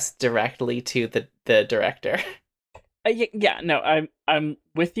addressed directly to the director. I'm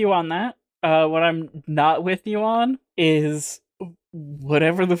with you on that. What I'm not with you on is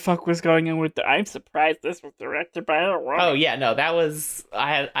whatever the fuck was going on with I'm surprised this was directed by a woman. Oh, yeah, no, that was...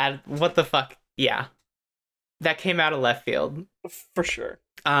 what the fuck? Yeah. That came out of left field. For sure.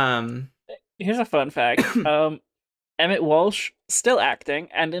 Here's a fun fact. Emmett Walsh, still acting,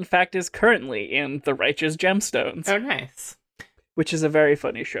 and in fact is currently in The Righteous Gemstones. Oh, nice. Which is a very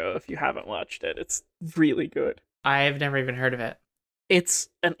funny show if you haven't watched it. It's really good. I've never even heard of it. It's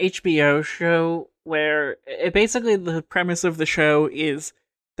an HBO show where basically the premise of the show is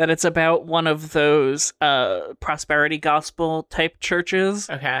that it's about one of those prosperity gospel type churches.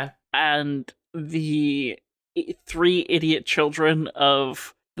 Okay. And the 3 idiot children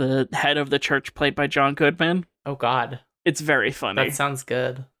of the head of the church played by John Goodman. Oh god. It's very funny. That sounds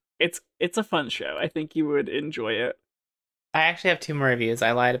good. It's a fun show. I think you would enjoy it. I actually have 2 more reviews.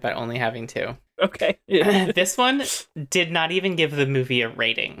 I lied about only having 2. Okay. This one did not even give the movie a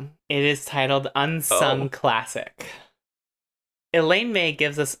rating. It is titled Unsung Classic. Elaine May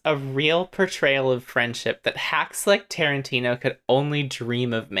gives us a real portrayal of friendship that hacks like Tarantino could only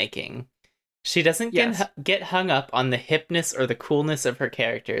dream of making. She doesn't get hung up on the hipness or the coolness of her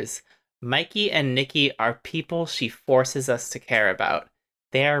characters. Mikey and Nicky are people she forces us to care about.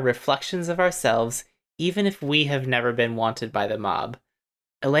 They are reflections of ourselves, even if we have never been wanted by the mob.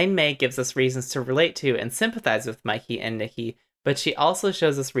 Elaine May gives us reasons to relate to and sympathize with Mikey and Nicky, but she also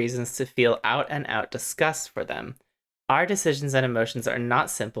shows us reasons to feel out and out disgust for them. Our decisions and emotions are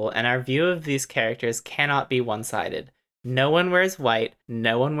not simple, and our view of these characters cannot be one-sided. No one wears white,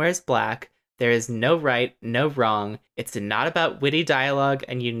 no one wears black, there is no right, no wrong. It's not about witty dialogue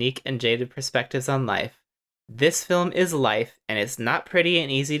and unique and jaded perspectives on life. This film is life, and it's not pretty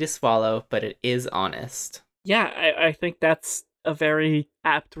and easy to swallow, but it is honest. Yeah, I think that's a very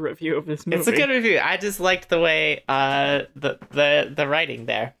apt review of this movie. It's a good review. I just liked the way the writing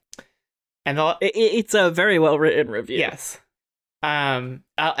there, and it's a very well written review. Yes, and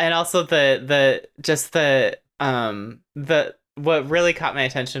also the what really caught my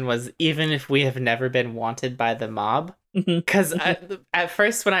attention was even if we have never been wanted by the mob. Because at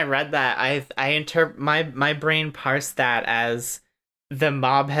first when I read that, my brain parsed that as the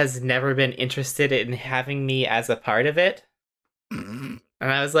mob has never been interested in having me as a part of it. And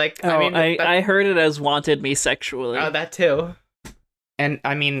I was like, I heard it as wanted me sexually. Oh, that too. And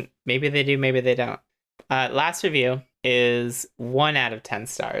I mean, maybe they do, maybe they don't. Last review is 1 out of 10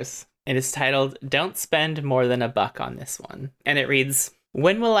 stars. It is titled, Don't Spend More Than $1 on This One. And it reads,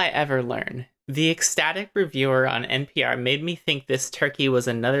 When will I ever learn? The ecstatic reviewer on NPR made me think this turkey was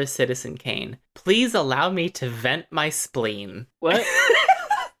another Citizen Kane. Please allow me to vent my spleen. What?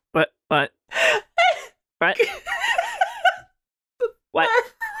 What? What? What?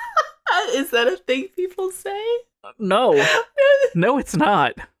 Is that a thing people say? No. No, it's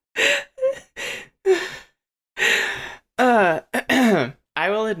not. I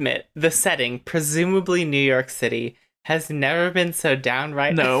will admit, the setting, presumably New York City, has never been so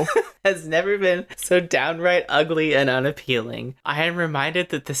downright ugly and unappealing. I am reminded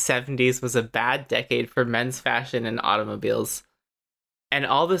that the 70s was a bad decade for men's fashion and automobiles. And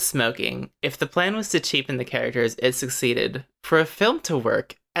all the smoking. If the plan was to cheapen the characters, it succeeded. For a film to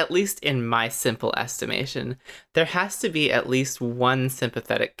work, at least in my simple estimation, there has to be at least one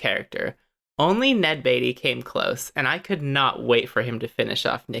sympathetic character. Only Ned Beatty came close, and I could not wait for him to finish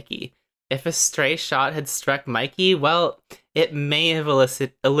off Nicky. If a stray shot had struck Mikey, well, it may have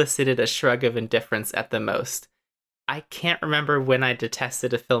elicited a shrug of indifference at the most. I can't remember when I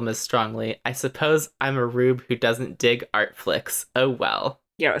detested a film as strongly. I suppose I'm a rube who doesn't dig art flicks. Oh well.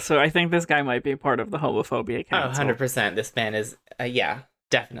 Yeah, so I think this guy might be part of the homophobia council. Oh, 100%. This man is, yeah,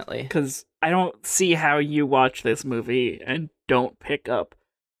 definitely. Because I don't see how you watch this movie and don't pick up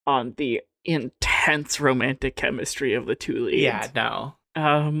on the intense romantic chemistry of the two leads. Yeah, no.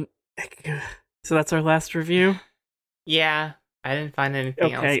 So that's our last review? Yeah, I didn't find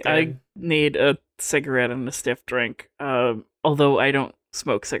anything else good. I need a cigarette and a stiff drink. Although I don't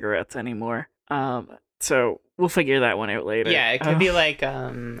smoke cigarettes anymore. So we'll figure that one out later. Yeah, it could be like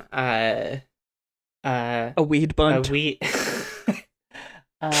a weed bunt. A weed.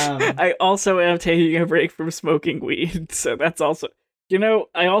 I also am taking a break from smoking weed, so that's also. You know,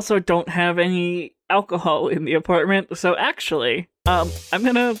 I also don't have any alcohol in the apartment, so actually, I'm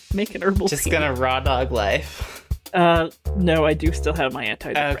gonna make an herbal tea. Just gonna raw dog life. No, I do still have my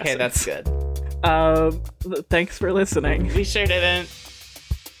antidepressants. Okay, that's good. Thanks for listening. We sure didn't.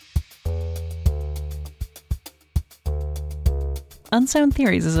 Unsound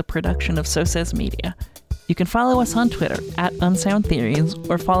Theories is a production of So Says Media. You can follow us on Twitter at Unsound Theories,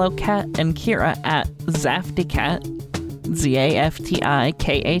 or follow Kat and Kira at ZaftiCat,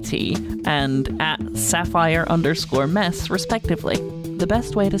 ZAFTIKAT, and at Sapphire_mess, respectively. The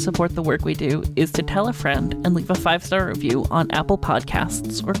best way to support the work we do is to tell a friend and leave a 5-star review on Apple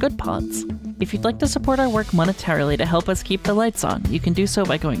Podcasts or Good Pods. If you'd like to support our work monetarily to help us keep the lights on, you can do so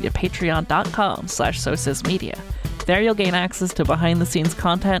by going to patreon.com/SoSaysMedia. There you'll gain access to behind-the-scenes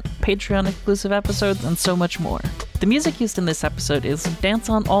content, Patreon-exclusive episodes, and so much more. The music used in this episode is Dance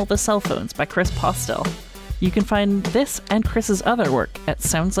on All the Cell Phones by Chris Postel. You can find this and Chris's other work at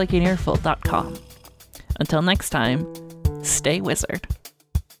soundslikeanearful.com. Until next time, stay wizard.